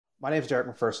My name is Derek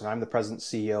McPherson. I'm the president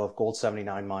and CEO of Gold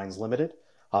 79 Mines Limited.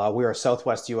 We are a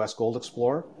Southwest U.S. gold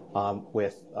explorer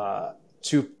with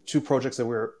two projects that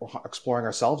we're exploring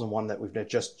ourselves and one that we've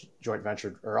just joint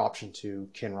ventured or optioned to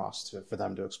Kinross for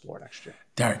them to explore next year.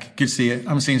 Derek, good to see you. I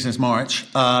haven't seen you since March.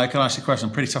 I can ask you a question.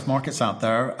 Pretty tough markets out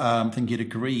there. I think you'd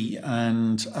agree,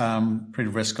 and pretty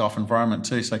risk-off environment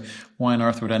too. So why on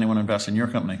earth would anyone invest in your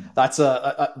company? That's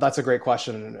a great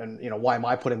question, and why am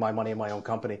I putting my money in my own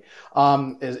company?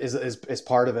 Is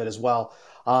part of it as well.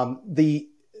 When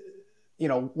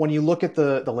you look at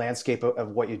the landscape of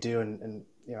what you do, and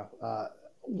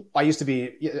I used to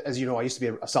be, as you know, I used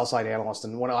to be a sell side analyst,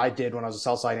 and what I did when I was a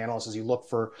sell side analyst is you look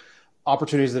for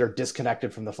opportunities that are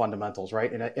disconnected from the fundamentals,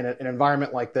 right? In an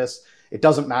environment like this, it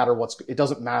doesn't matter.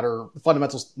 The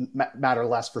fundamentals matter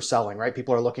less for selling, right?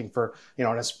 People are looking for, in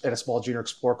a small junior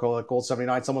explorer co like Gold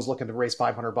 79, someone's looking to raise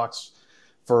 $500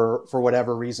 for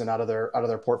whatever reason out of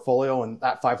their portfolio, and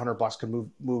that $500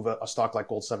 can move a stock like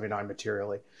Gold 79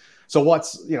 materially. So what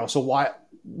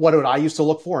would I used to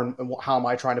look for, and how am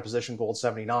I trying to position Gold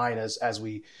 79 as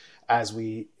we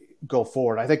go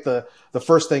forward? I think the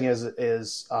first thing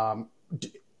is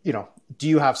do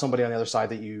you have somebody on the other side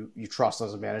that you trust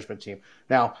as a management team?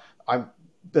 Now, I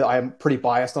am pretty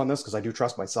biased on this because I do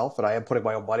trust myself, but I am putting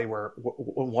my own money where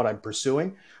what I'm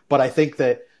pursuing. But I think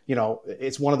that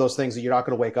it's one of those things that you're not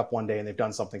going to wake up one day and they've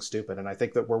done something stupid. And I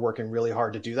think that we're working really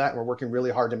hard to do that. And we're working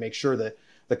really hard to make sure that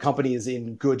the company is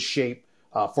in good shape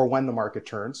for when the market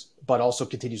turns, but also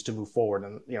continues to move forward.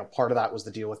 And part of that was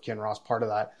the deal with Kinross. Part of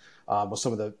that was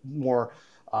some of the more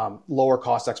lower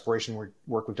cost exploration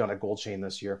work we've done at Goldchain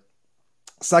this year.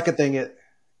 Second thing,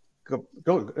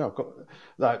 probably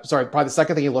the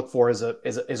second thing you look for is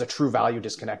a true value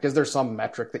disconnect. Is there some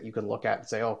metric that you can look at and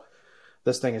say, oh,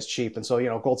 this thing is cheap? And so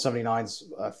Gold 79's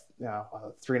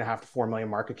 3.5 to 4 million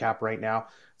market cap right now.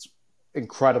 It's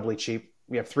incredibly cheap.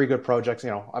 We have three good projects.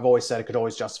 I've always said it could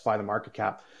always justify the market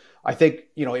cap. I think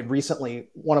recently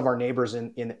one of our neighbors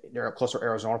in closer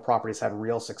Arizona properties had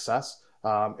real success.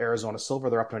 Arizona Silver,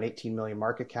 they're up to an 18 million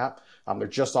market cap. They're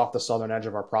just off the southern edge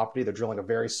of our property. They're drilling a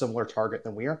very similar target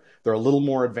than we are. They're a little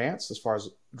more advanced as far as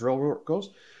drill work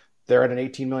goes. They're at an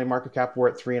 18 million market cap. We're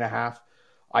at 3.5.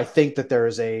 I think that there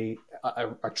is a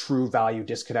true value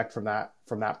disconnect from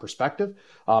that perspective,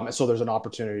 and so there's an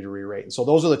opportunity to re-rate. And so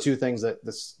those are the two things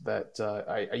that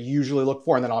I usually look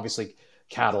for, and then obviously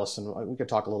catalysts. And we could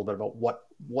talk a little bit about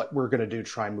what we're going to do to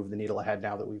try and move the needle ahead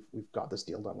now that we've got this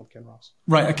deal done with Kinross.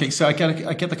 Right. Okay. So I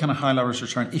get the kind of high leverage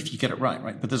return if you get it right.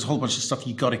 But there's a whole bunch of stuff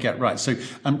you got to get right. So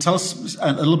tell us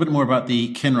a little bit more about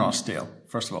the Kinross deal,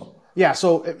 first of all. Yeah,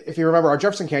 so if you remember, our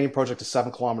Jefferson Canyon project is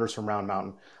 7 kilometers from Round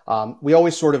Mountain. We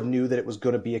always sort of knew that it was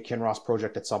going to be a Kinross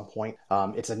project at some point.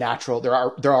 It's a natural. There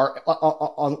are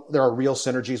real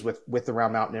synergies with the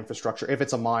Round Mountain infrastructure. If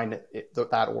it's a mine,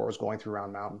 that ore was going through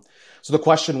Round Mountain. So the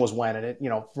question was when, and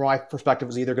from my perspective, it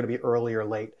was either going to be early or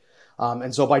late.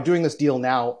 And so by doing this deal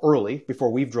now early,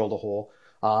 before we've drilled a hole,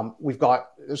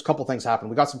 there's a couple things happen.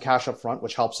 We got some cash up front,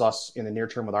 which helps us in the near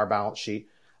term with our balance sheet.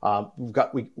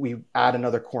 We add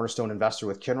another cornerstone investor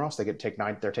with Kinross. They're taking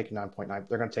 9.9.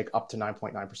 They're going to take up to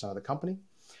 9.9% of the company.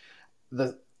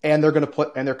 And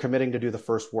they're committing to do the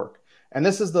first work. And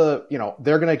this is they're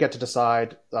going to get to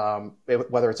decide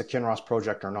whether it's a Kinross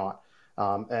project or not.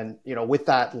 And with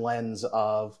that lens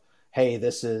of, hey,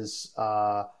 this is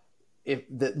if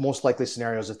the most likely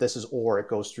scenarios, if this is ore, it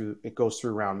goes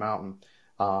through Round Mountain.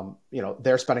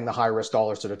 They're spending the high risk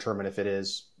dollars to determine if it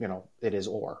is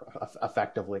ore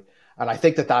effectively. And I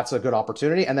think that that's a good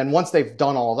opportunity. And then once they've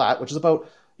done all of that, which is about,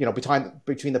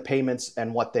 between the payments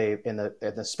and what in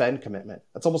the spend commitment,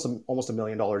 that's almost $1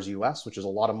 million US, which is a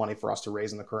lot of money for us to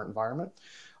raise in the current environment.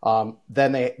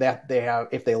 Then they have,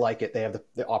 if they like it, they have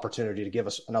the opportunity to give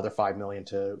us another $5 million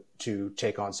to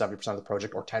take on 70% of the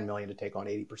project, or $10 million to take on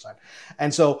 80%.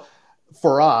 And so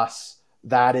for us,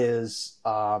 that is,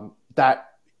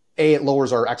 it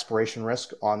lowers our exploration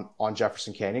risk on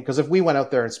Jefferson Canyon. Because if we went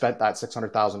out there and spent that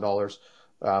 $600,000,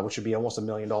 which would be almost $1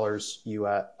 million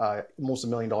US, almost $1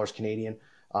 million Canadian,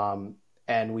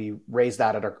 and we raised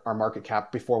that at our market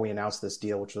cap before we announced this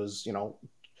deal, which was,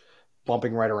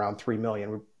 bumping right around 3 million,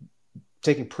 we're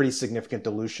taking pretty significant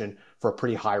dilution for a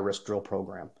pretty high risk drill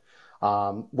program.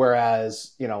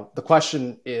 Whereas, the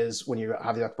question is, when you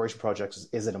have the exploration projects,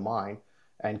 is it a mine?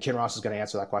 And Kinross is going to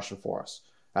answer that question for us.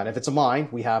 And if it's a mine,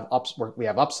 we have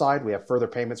upside, we have further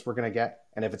payments we're going to get.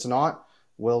 And if it's not,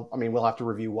 we'll have to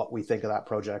review what we think of that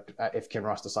project if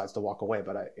Kinross decides to walk away.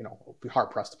 But I'll be hard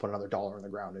pressed to put another dollar in the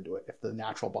ground into it if the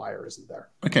natural buyer isn't there.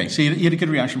 Okay, so you had a good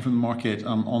reaction from the market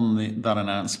on that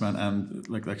announcement, and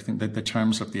I think that the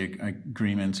terms of the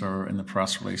agreement are in the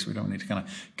press release. We don't need to kind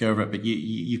of go over it, but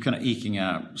you kind of eking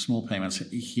out small payments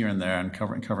here and there and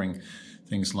covering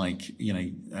things like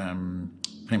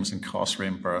payments and cost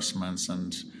reimbursements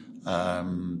and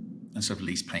sort of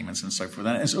lease payments and so forth.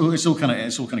 And it's all kind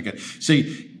of good. So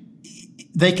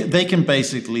they can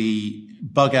basically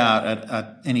bug out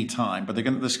at any time, but they're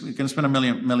going to spend $1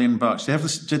 million. They have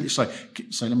this.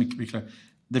 So let me be clear.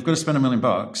 They've got to spend $1 million.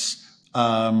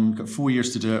 Got 4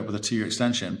 years to do it with a 2-year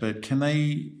extension. But can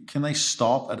they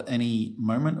stop at any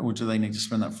moment, or do they need to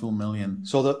spend that full $1 million?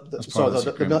 So the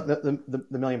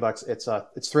 $1 million, it's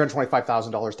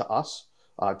 $325,000 to us.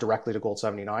 Directly to Gold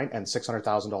 79 and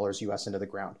 $600,000 US into the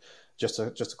ground, just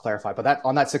to clarify. But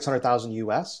on that $600,000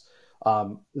 US,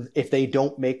 if they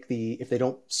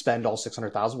don't spend all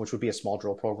 $600,000, which would be a small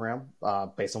drill program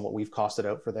based on what we've costed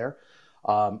out for there,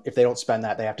 if they don't spend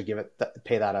that, they have to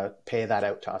pay that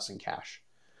out to us in cash.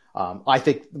 I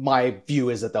think my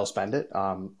view is that they'll spend it.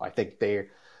 I think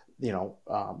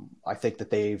I think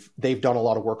that they've done a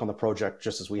lot of work on the project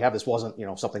just as we have. This wasn't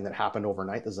something that happened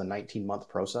overnight. This is a 19-month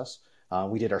process.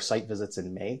 We did our site visits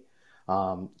in May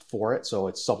for it, so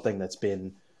it's something that's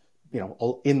been,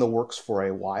 in the works for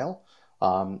a while.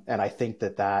 And I think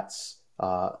that's,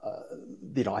 I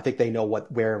think they know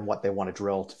where and what they want to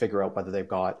drill to figure out whether they've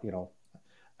got,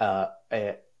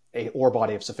 a ore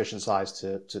body of sufficient size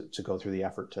to go through the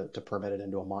effort to permit it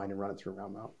into a mine and run it through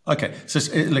Round Mountain. Okay, so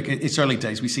it's early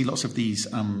days. We see lots of these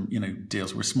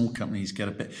deals where small companies get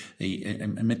a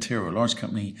mid-tier or a large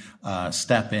company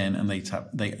step in and they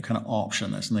kind of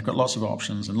option this, and they've got lots of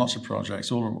options and lots of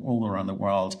projects all around the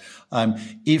world.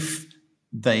 If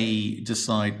they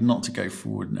decide not to go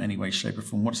forward in any way, shape, or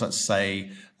form, what does that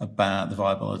say about the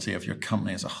viability of your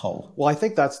company as a whole? Well, I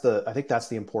think that's the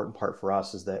important part for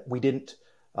us, is that we didn't.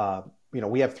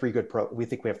 We have three good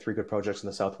projects in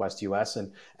the Southwest U.S.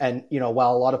 and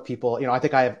while a lot of people, I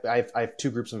think I have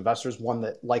two groups of investors, one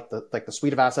that like the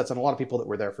suite of assets, and a lot of people that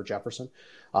were there for Jefferson,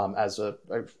 as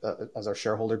our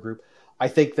shareholder group. I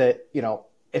think that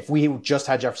if we just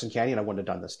had Jefferson Canyon, I wouldn't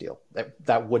have done this deal.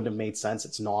 That wouldn't have made sense.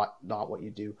 It's not what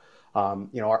you do.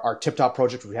 Our Tip Top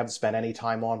project, we haven't spent any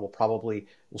time on. We'll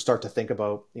start to think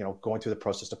about going through the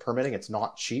process to permitting. It's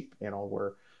not cheap.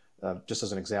 We're just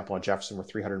as an example, on Jefferson, we're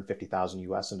 $350,000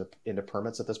 US into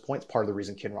permits at this point. It's part of the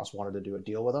reason Kinross wanted to do a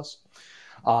deal with us.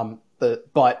 But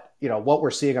what we're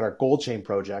seeing at our Gold Chain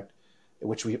project,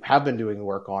 which we have been doing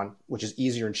work on, which is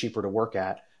easier and cheaper to work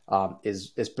at,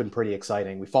 it's been pretty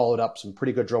exciting. We followed up some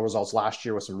pretty good drill results last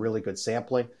year with some really good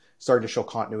sampling. Started to show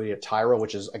continuity at Tyra,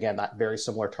 which is again that very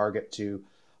similar target to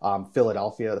the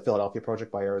Philadelphia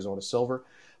project by Arizona Silver.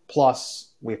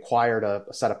 Plus, we acquired a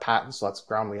set of patents, so that's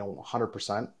ground we own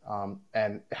 100%,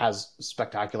 and it has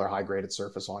spectacular high-graded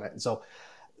surface on it. And so,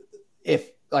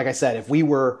 like I said, if we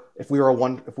were a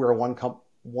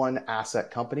one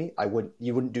asset company,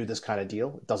 you wouldn't do this kind of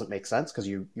deal. It doesn't make sense because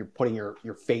you're putting your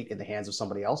fate in the hands of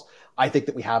somebody else. I think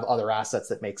that we have other assets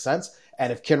that make sense,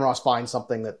 and if Kinross finds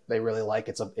something that they really like,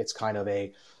 it's kind of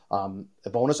a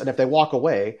bonus. And if they walk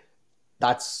away,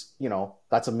 that's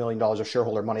 $1 million of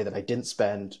shareholder money that I didn't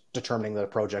spend determining that a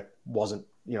project wasn't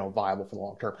viable for the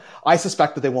long term. I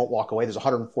suspect that they won't walk away. There's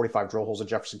 145 drill holes in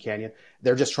Jefferson Canyon.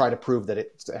 They're just trying to prove that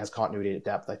it has continuity at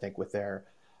depth, I think, with their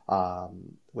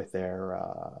right.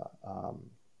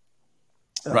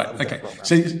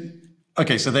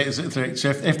 Okay. So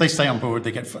if they stay on board,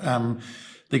 they get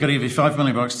they got to give you $5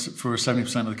 million for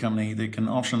 70% of the company. They can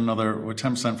option another or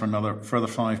 10% for another further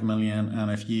 $5 million. And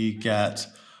if you get,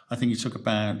 I think you took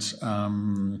about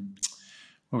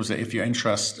what was it? If your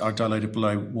interests are diluted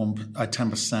below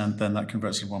 10%, then that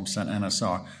converts to 1%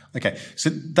 NSR. Okay, so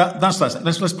that's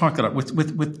let's park that up with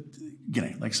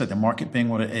like I said, the market being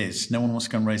what it is. No one wants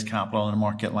to go and raise capital in a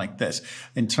market like this.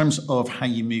 In terms of how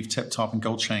you move Tip Top and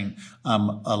Gold Chain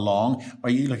along, are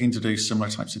you looking to do similar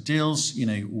types of deals?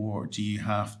 Or do you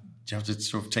have to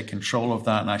sort of take control of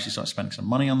that and actually start spending some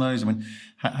money on those? I mean,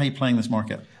 how are you playing this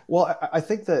market? Well, I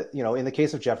think that in the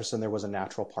case of Jefferson, there was a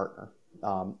natural partner.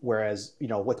 Whereas,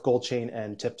 with Gold Chain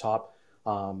and Tip Top,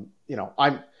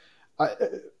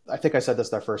 I think I said this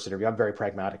in our first interview. I'm very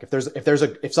pragmatic.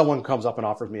 If someone comes up and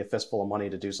offers me a fistful of money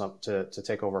to do something to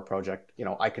take over a project,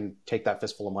 I can take that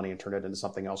fistful of money and turn it into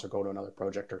something else, or go to another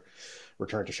project, or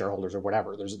return it to shareholders, or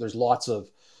whatever. There's lots of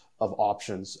of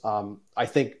options. I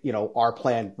think, our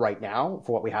plan right now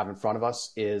for what we have in front of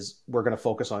us is we're going to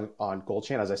focus on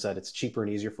Goldchain. As I said, it's cheaper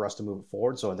and easier for us to move it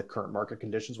forward. So in the current market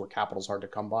conditions where capital is hard to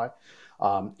come by,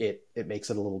 it makes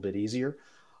it a little bit easier.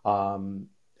 And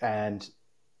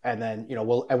then,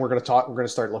 we're going to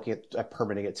start looking at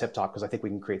permitting at TipTop because I think we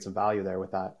can create some value there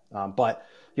with that. But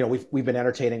we've been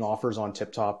entertaining offers on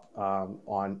TipTop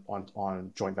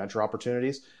on joint venture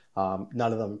opportunities.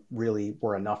 None of them really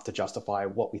were enough to justify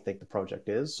what we think the project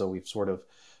is. So we've sort of,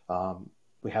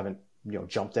 we haven't,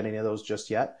 jumped at any of those just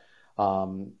yet.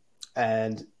 And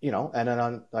then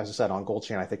as I said, on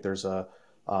Goldchain, I think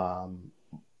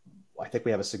I think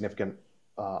we have a significant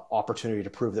opportunity to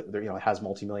prove that it has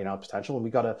multi-million ounce potential,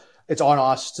 and it's on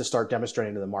us to start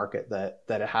demonstrating to the market that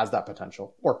it has that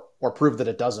potential, or prove that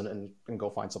it doesn't, and go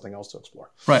find something else to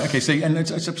explore. Right. Okay. So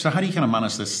how do you kind of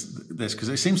manage this? Because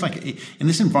it seems like in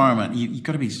this environment, you've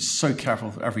got to be so careful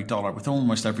with every dollar, with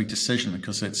almost every decision,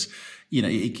 because it's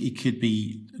it could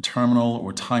be terminal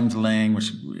or time delaying,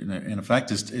 which in effect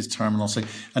is terminal. So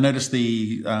I noticed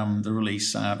the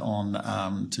release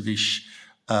on Tavish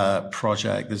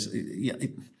project.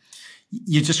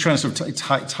 You're just trying to sort of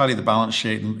tidy the balance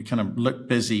sheet and kind of look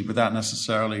busy without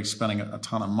necessarily spending a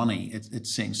ton of money. It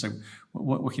seems. So,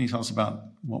 what can you tell us about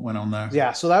what went on there?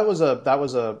 Yeah, so that was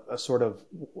a sort of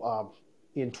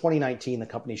in 2019 the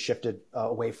company shifted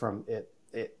away from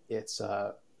its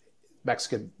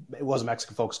Mexican. It was a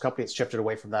Mexican focused company. It shifted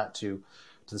away from that to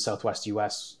the Southwest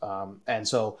U.S. And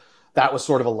so that was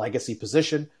sort of a legacy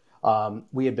position.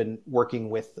 We had been working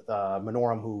with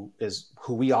Minorum, who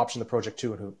we optioned the project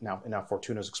to, and who now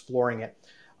Fortuna is exploring it.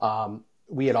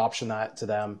 We had optioned that to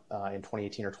them in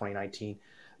 2018 or 2019.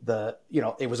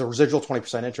 It was a residual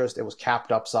 20% interest. It was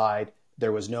capped upside.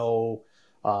 There was no,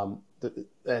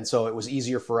 and so it was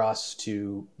easier for us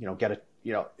to get it.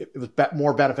 It was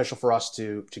more beneficial for us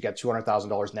to get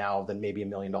 $200,000 now than maybe $1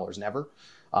 million never.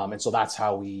 And so that's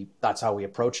how we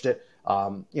approached it.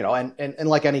 And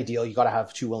like any deal, you got to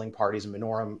have two willing parties. And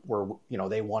Minorum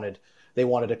they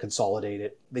wanted to consolidate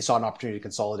it. They saw an opportunity to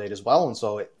consolidate as well, and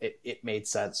so it made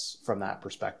sense from that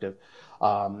perspective.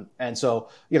 And so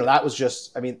that was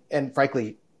just, and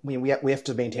frankly, we have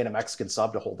to maintain a Mexican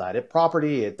sub to hold that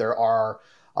property. There are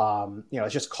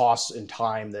it's just costs and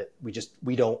time that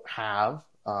we don't have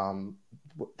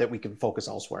that we can focus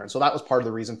elsewhere, and so that was part of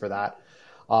the reason for that.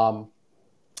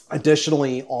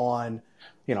 Additionally,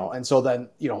 and so then,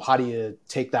 how do you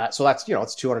take that? So that's,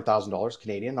 it's $200,000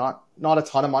 Canadian, not a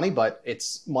ton of money, but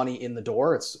it's money in the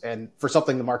door. And for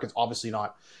something the market's obviously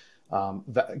not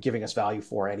giving us value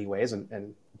for anyways.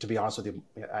 And to be honest with you,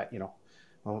 at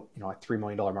 $3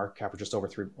 million market cap, or just over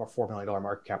 $3 or $4 million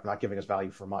market cap, not giving us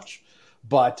value for much.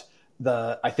 But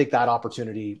I think that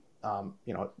opportunity,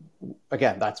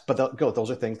 again,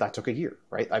 those are things that took a year,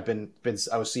 right? I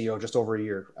was CEO just over a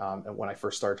year when I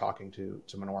first started talking to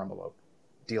Minorum about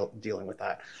dealing with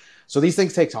that. So these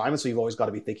things take time, and so you've always got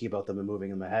to be thinking about them and moving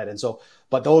them ahead. And so,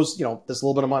 but those, this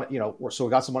little bit of money, so we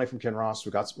got some money from Kinross.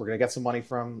 We're going to get some money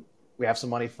we have some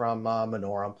money from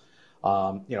Minorum.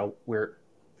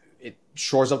 It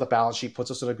shores up the balance sheet,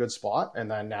 puts us in a good spot, and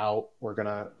then now we're going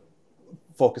to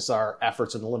focus our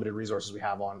efforts and the limited resources we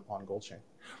have on Goldchain.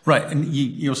 Right, and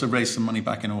you also raised some money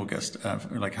back in August,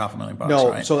 like $500,000. No,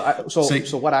 right?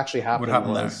 So what actually happened,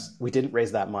 was there? We didn't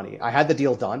raise that money. I had the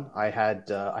deal done. I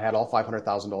had all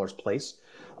 $500,000 placed.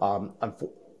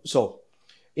 So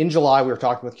in July we were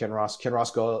talking with Kinross.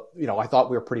 Kinross I thought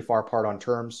we were pretty far apart on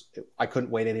terms. I couldn't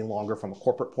wait any longer from a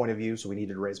corporate point of view, so we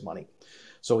needed to raise money.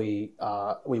 So we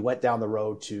went down the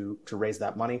road to raise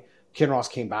that money.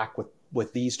 Kinross came back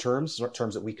with these terms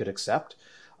that we could accept.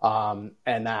 And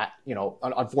that,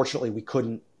 unfortunately we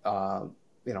couldn't,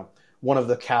 one of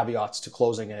the caveats to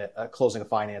closing a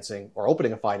financing or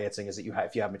opening a financing is that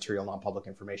if you have material non-public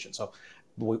information. So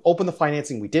when we opened the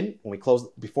financing, we didn't. When we closed,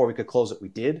 before we could close it, we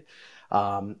did.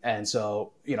 And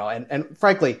so, and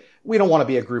frankly, we don't want to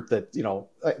be a group that,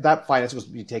 that financing was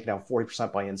being taken down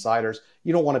 40% by insiders.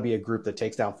 You don't want to be a group that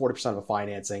takes down 40% of a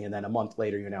financing and then a month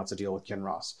later you announce a deal with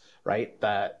Kinross, right?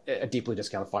 That a deeply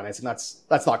discounted financing, that's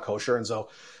not kosher. And so,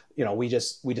 we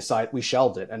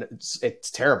shelved it, and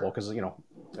it's terrible because,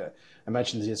 I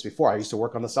mentioned this before. I used to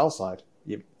work on the sell side.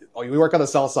 You work on the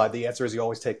sell side. The answer is you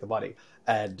always take the money.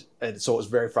 And so it was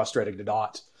very frustrating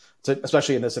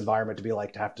especially in this environment,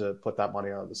 to have to put that money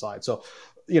on the side. So,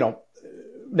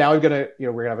 now we're going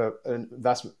to have an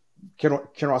investment.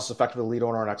 Kinross is effectively the lead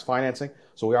owner on X financing.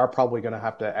 So we are probably going to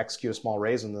have to execute a small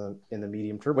raise in the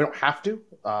medium term. We don't have to,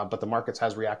 but the markets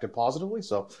has reacted positively.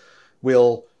 So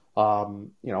we'll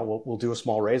do a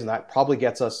small raise, and that probably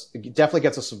definitely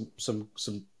gets us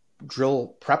some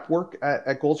drill prep work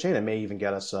at Gold Chain and may even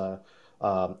get us a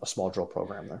small drill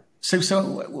program there. So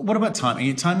what about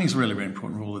timing? Timing is a really, really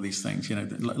important for all of these things,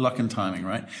 luck and timing,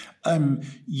 right?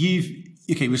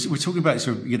 We're talking about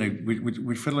sort of,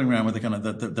 we're fiddling around with the kind of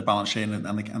the balance sheet and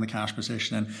the cash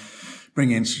position and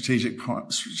bringing in strategic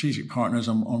partners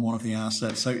on one of the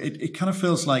assets. So it kind of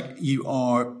feels like you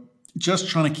are just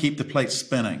trying to keep the plate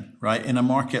spinning, right? In a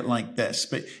market like this.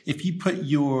 But if you put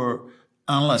your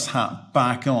analyst hat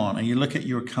back on and you look at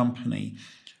your company,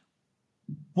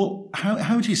 well,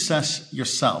 how would you assess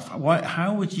yourself?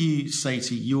 How would you say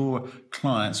to your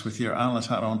clients with your analyst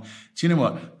hat on, do you know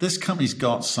what? This company's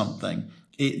got something.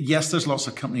 Yes, there's lots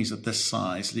of companies of this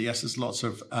size. Yes, there's lots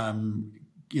of,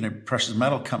 precious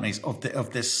metal companies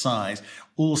of this size,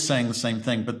 all saying the same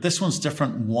thing, but this one's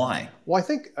different. Why? Well, I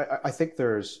think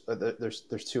there's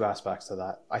two aspects to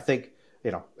that. I think,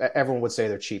 everyone would say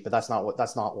they're cheap, but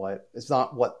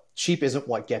cheap isn't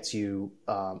what gets you,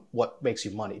 what makes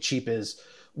you money. Cheap is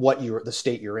the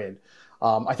state you're in.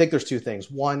 I think there's two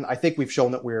things. One, I think we've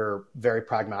shown that we're very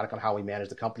pragmatic on how we manage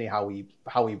the company, how we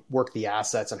work the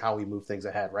assets, and how we move things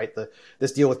ahead. Right.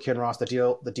 This deal with Kinross, the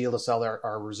deal to sell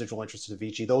our residual interest to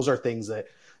Vici, those are things that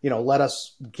let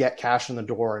us get cash in the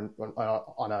door and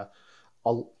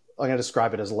I'm going to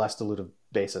describe it as a less dilutive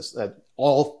basis.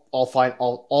 All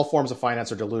forms of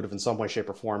finance are dilutive in some way, shape,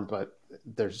 or form, but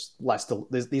there's less.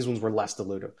 These ones were less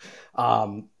dilutive.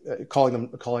 Calling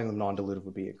them non-dilutive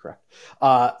would be incorrect.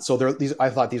 So I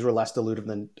thought these were less dilutive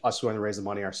than us going to raise the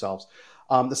money ourselves.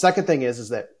 The second thing is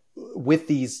that with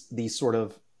these sort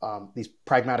of these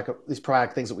pragmatic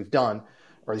things that we've done,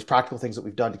 or these practical things that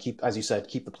we've done to keep, as you said,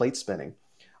 keep the plate spinning.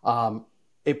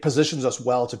 It positions us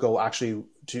well to go actually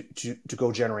to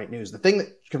go generate news. The thing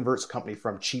that converts a company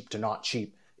from cheap to not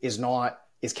cheap is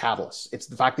catalyst. It's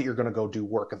the fact that you're going to go do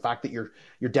work, the fact that you're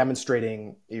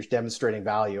demonstrating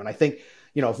value. And I think,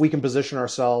 if we can position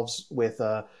ourselves with,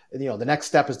 the next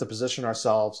step is to position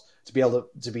ourselves to be able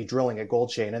to be drilling at Gold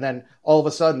Chain. And then all of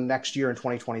a sudden next year in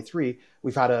 2023,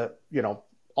 we've had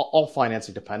all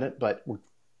financing dependent, but we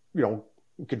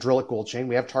could drill at Gold Chain.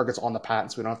 We have targets on the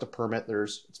patents. We don't have to permit.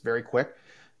 It's very quick.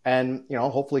 And,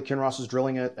 hopefully Kinross is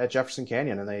drilling at Jefferson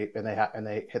Canyon and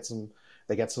they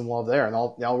get some love there. And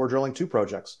now we're drilling 2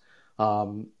 projects.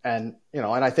 And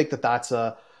I think that's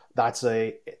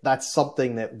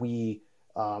something that we,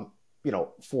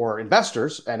 for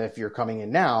investors. And if you're coming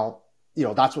in now,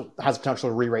 that's what has potential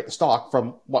to re-rate the stock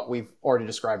from what we've already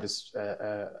described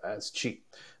as cheap.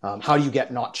 How do you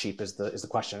get not cheap is the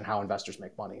question, and how investors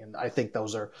make money. And I think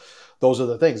those are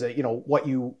the things that,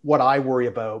 what I worry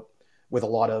about with a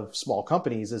lot of small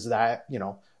companies is that,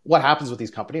 what happens with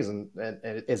these companies and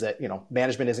is that,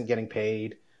 management isn't getting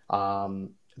paid.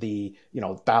 Payables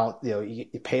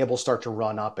start to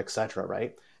run up, et cetera.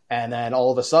 Right. And then all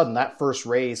of a sudden that first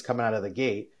raise coming out of the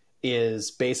gate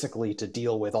is basically to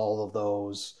deal with all of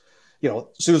those, as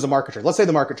soon as the market turns. Let's say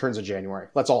the market turns in January.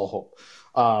 Let's all hope.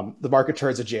 The market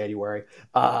turns in January.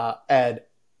 And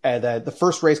the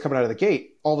first raise coming out of the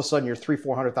gate, all of a sudden you're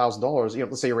 $300,000-$400,000.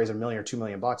 Let's say you're raising $1 million or $2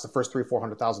 million. The first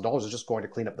 $300,000-$400,000 is just going to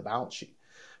clean up the balance sheet,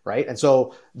 right? And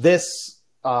so these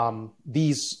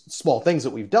small things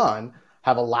that we've done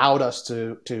have allowed us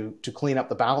to clean up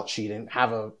the balance sheet and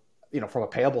have from a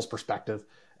payables perspective,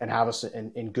 and have us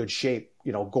in good shape,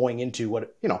 going into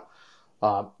what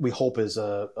we hope is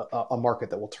a market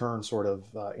that will turn sort of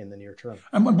in the near term.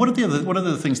 And what are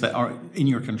the things that are in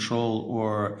your control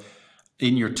or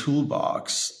in your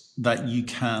toolbox that you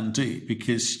can do?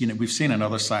 Because we've seen in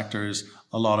other sectors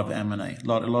a lot of M&A, a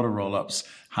lot of roll-ups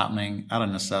happening out of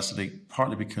necessity,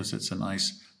 partly because it's a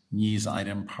nice news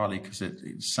item, partly because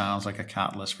it sounds like a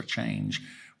catalyst for change,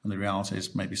 when the reality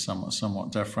is maybe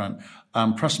somewhat different.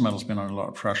 Precious metal's been under a lot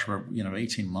of pressure for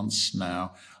 18 months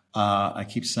now. I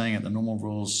keep saying it, the normal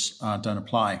rules don't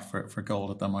apply for gold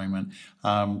at the moment,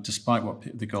 despite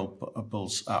what the gold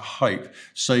bulls hope.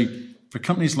 So for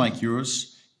companies like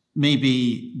yours,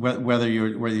 maybe whether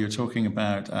you're talking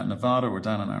about Nevada or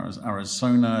down in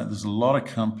Arizona, there's a lot of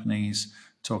companies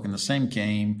talking the same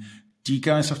game. Do you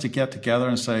guys have to get together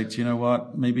and say, do you know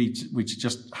what, maybe we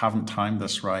just haven't timed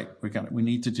this right? We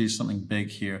need to do something big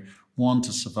here. 1,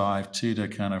 to survive, 2, to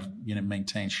kind of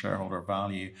maintain shareholder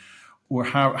value, or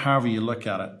however you look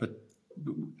at it. But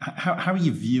how are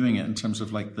you viewing it in terms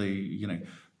of like the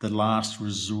last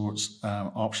resort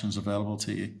options available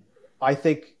to you? I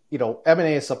think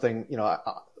M&A is something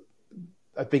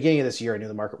at the beginning of this year, we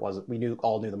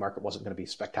all knew the market wasn't going to be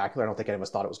spectacular. I don't think any of us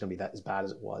thought it was going to be that as bad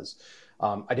as it was.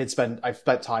 I've spent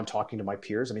time talking to my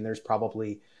peers. I mean, there's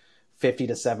probably 50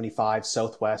 to 75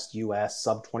 Southwest US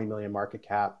sub 20 million market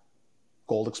cap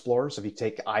gold explorers. If you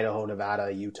take Idaho,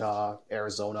 Nevada, Utah,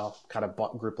 Arizona, kind of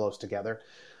group those together.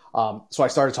 So I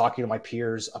started talking to my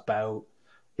peers about,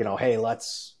 hey,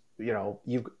 let's,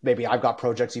 maybe I've got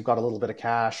projects, you've got a little bit of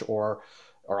cash, or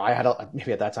I had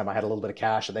maybe at that time I had a little bit of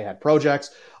cash and they had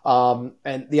projects.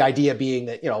 And the idea being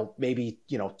that, maybe,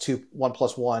 1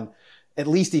 + 1 at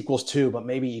least equals 2, but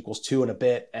maybe equals 2 and a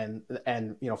bit. And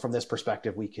from this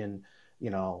perspective, we can,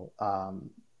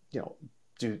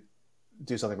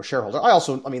 do something for shareholders. I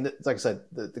also, like I said,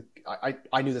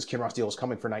 I knew this Kinross deal was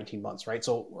coming for 19 months, right?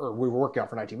 Or we were working on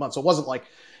for 19 months. So it wasn't like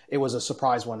it was a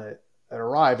surprise when it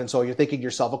arrived. And so you're thinking to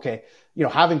yourself, okay,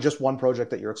 having just one project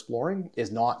that you're exploring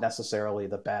is not necessarily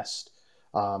the best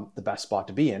spot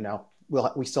to be in. Now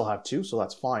we still have 2, so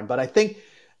that's fine. But I think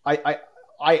I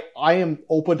am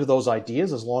open to those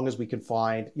ideas as long as we can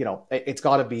find, it's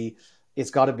got to be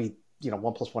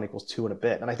 1 + 1 = 2 and a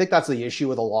bit. And I think that's the issue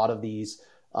with a lot of these,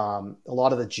 a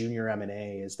lot of the junior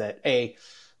M&A is that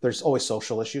there's always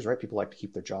social issues, right? People like to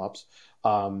keep their jobs.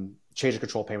 Change of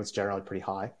control payments generally pretty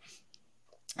high.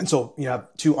 And so you have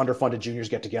 2 underfunded juniors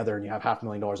get together and you have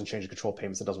 $500,000 in change of control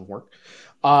payments that doesn't work.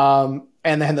 And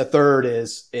then the third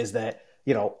is that,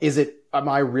 am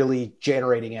I really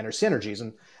generating synergies?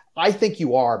 And I think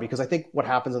you are, because I think what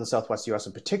happens in the Southwest US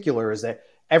in particular is that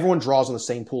everyone draws on the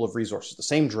same pool of resources, the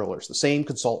same drillers, the same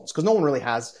consultants, because no one really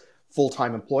has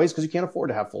full-time employees, because you can't afford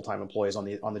to have full-time employees on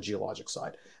the geologic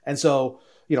side. And so,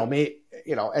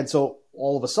 and so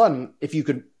all of a sudden, if you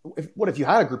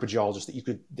had a group of geologists that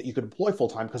you could employ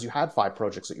full-time because you had 5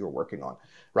 projects that you were working on,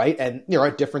 right? And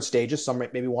at different stages, some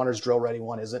maybe one is drill ready,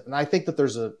 one isn't. And I think that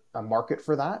there's a market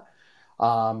for that.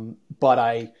 But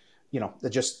I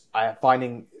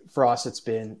finding for us,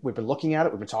 we've been looking at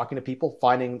it, we've been talking to people,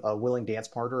 finding a willing dance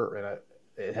partner,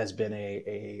 it has been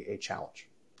a challenge.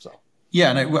 So.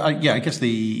 Yeah, I guess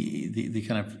the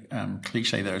kind of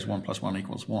cliche there is 1 + 1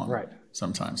 = 1. Right.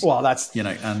 Sometimes. Well, that's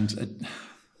and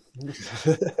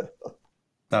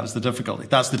that's the difficulty.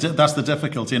 That's the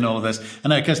difficulty in all of this.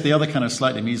 And I guess the other kind of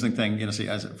slightly amusing thing, see,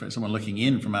 as for someone looking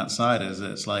in from outside, is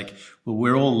it's like, well,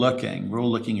 we're all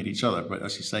looking at each other. But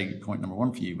as you say, point number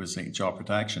 1 for you was job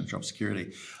protection, job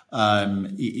security.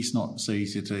 It's not so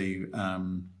easy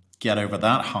to get over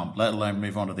that hump, let alone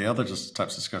move on to the other types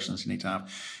of discussions you need to have.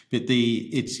 But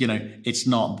it's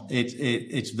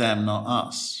them, not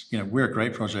us. We're a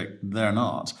great project, they're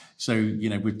not. So,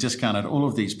 we've discounted all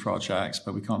of these projects,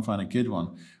 but we can't find a good one.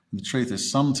 And the truth is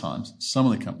sometimes some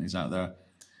of the companies out there,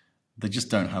 they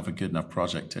just don't have a good enough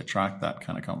project to attract that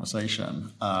kind of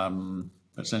conversation.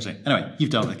 But essentially, anyway, you've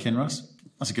dealt with Kinross.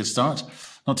 That's a good start.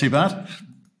 Not too bad.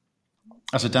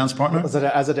 As a dance partner? And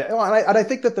I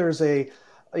think that there's that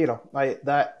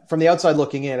from the outside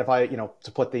looking in, if I,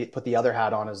 to put the other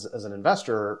hat on as an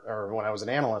investor or when I was an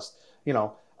analyst,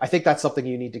 I think that's something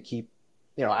you need to keep,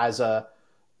 as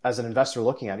an investor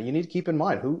looking at it, you need to keep in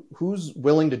mind who's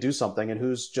willing to do something and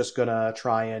who's just going to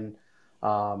try and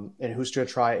who's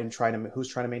trying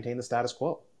to maintain the status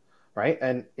quo. Right.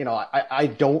 And, I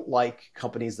don't like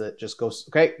companies that just go,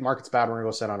 okay, market's bad, we're gonna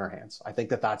go sit on our hands. I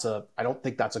don't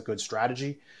think that's a good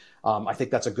strategy. I think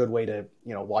that's a good way to,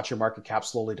 watch your market cap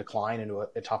slowly decline into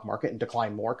a tough market and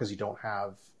decline more because you don't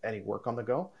have any work on the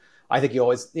go. I think you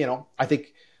always, I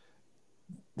think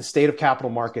the state of capital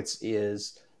markets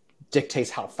dictates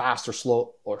how fast or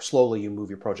slowly you move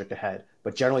your project ahead.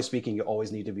 But generally speaking, you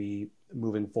always need to be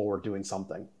moving forward, doing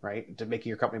something, right? To making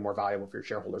your company more valuable for your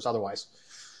shareholders. Otherwise,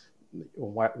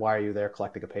 why are you there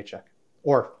collecting a paycheck?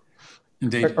 Or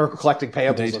collecting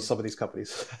payables Indeed. As some of these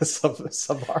companies, some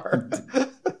are.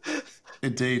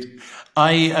 Indeed.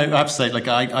 I have to say,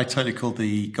 I totally called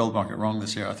the gold market wrong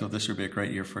this year. I thought this would be a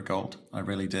great year for gold. I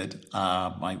really did.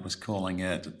 I was calling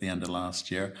it at the end of last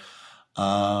year.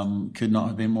 Could not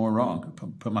have been more wrong.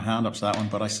 Put my hand up to that one,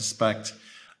 but I suspect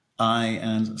I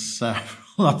and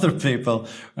several other people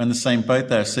are in the same boat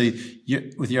there. So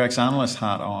with your ex-analyst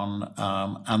hat on,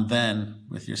 and then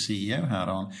with your CEO hat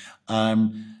on,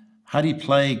 how do you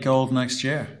play gold next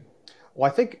year? Well,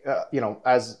 I think,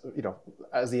 as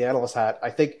the analyst hat, I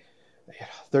think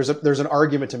there's an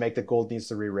argument to make that gold needs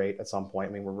to re-rate at some point.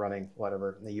 I mean, we're running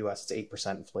whatever in the U.S. it's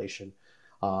 8% inflation.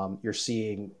 You're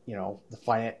seeing,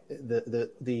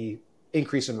 the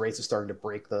increase in rates is starting to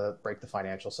break the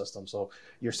financial system. So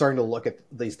you're starting to look at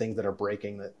these things that are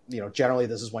breaking. That generally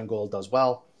this is when gold does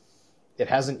well. It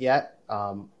hasn't yet,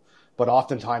 but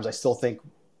oftentimes I still think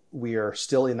we are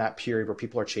still in that period where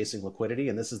people are chasing liquidity,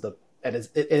 and this is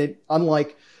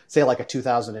unlike say like a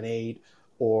 2008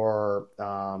 or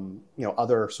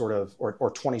other sort of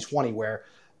or 2020 where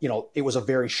it was a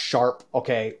very sharp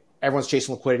everyone's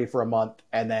chasing liquidity for a month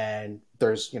and then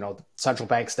there's, central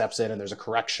bank steps in and there's a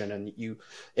correction and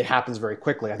it happens very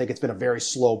quickly. I think it's been a very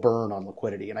slow burn on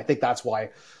liquidity. And I think that's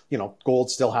why,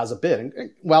 gold still has a bid.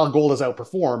 And while gold has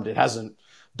outperformed, it hasn't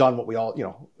done what we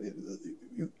all,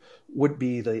 would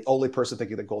be the only person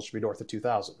thinking that gold should be north of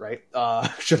 2000, right?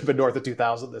 Should have been north of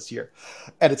 2000 this year.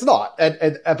 And it's not.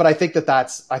 But I think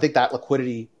that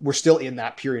liquidity, we're still in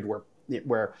that period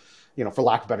where, for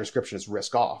lack of a better description, it's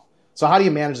risk off. So how do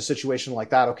you manage a situation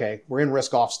like that? Okay, we're in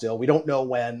risk off still. We don't know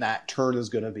when that turn is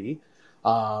going to be.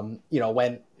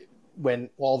 When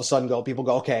all of a sudden people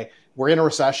go, okay, we're in a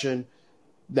recession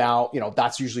now.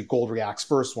 That's usually gold reacts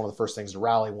first. One of the first things to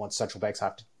rally once central banks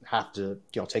have to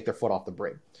take their foot off the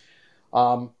brake.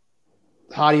 How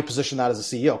do you position that as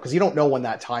a CEO? Because you don't know when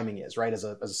that timing is, right? As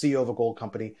a CEO of a gold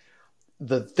company,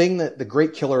 the thing that the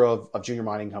great killer of junior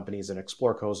mining companies and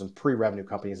explorers and pre-revenue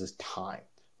companies is time.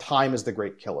 Time is the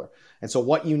great killer. And so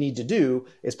what you need to do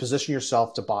is position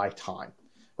yourself to buy time,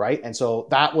 right? And so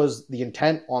that was the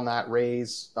intent on that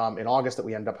raise in August that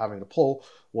we ended up having to pull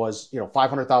was,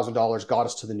 $500,000 got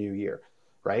us to the new year,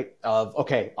 right?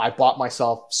 Okay, I bought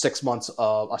myself 6 months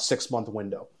of a 6-month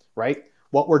window, right?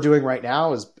 What we're doing right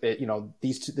now is,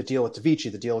 the deal with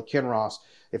Tavici, the deal with Kinross,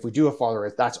 if we do a farther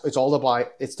raise,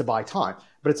 it's to buy time.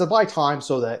 But it's to buy time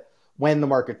so that when the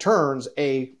market turns,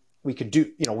 we could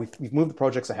do, we've moved the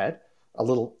projects ahead a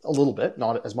little bit,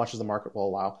 not as much as the market will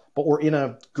allow, but we're in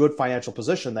a good financial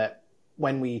position that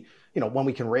when we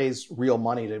can raise real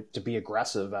money to be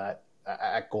aggressive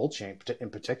at Goldchain in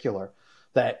particular,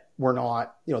 that we're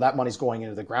not, that money's going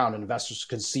into the ground and investors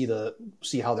can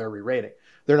see how they're re-rating.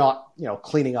 They're not,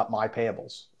 cleaning up my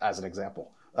payables as an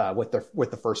example, with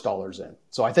the first dollars in.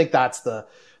 So I think that's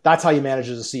how you manage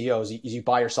as a CEO is you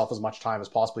buy yourself as much time as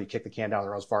possible. You kick the can down the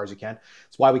road as far as you can.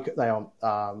 It's why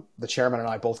the chairman and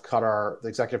I both the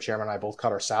executive chairman and I both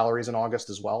cut our salaries in August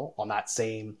as well on that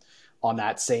same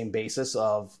basis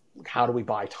of how do we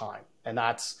buy time? And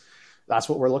that's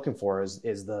what we're looking for is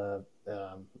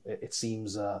it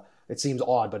seems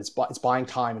odd, but it's buying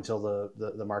time until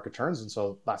the market turns. And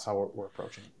so that's how we're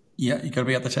approaching it. Yeah. You got to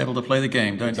be at the table to play the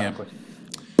game, don't exactly. you?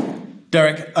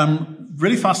 Derek,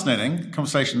 really fascinating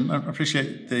conversation. I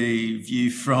appreciate the view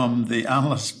from the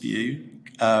analyst view.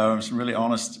 Some really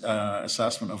honest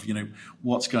assessment of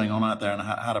what's going on out there and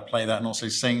how to play that, and also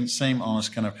same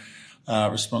honest kind of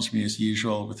response from you as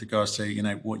usual with regards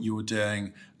to what you were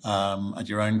doing at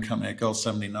your own company at Gold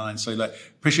 79. So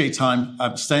appreciate your time.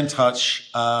 Stay in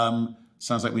touch.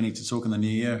 Sounds like we need to talk in the new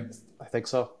year. I think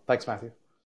so. Thanks, Matthew.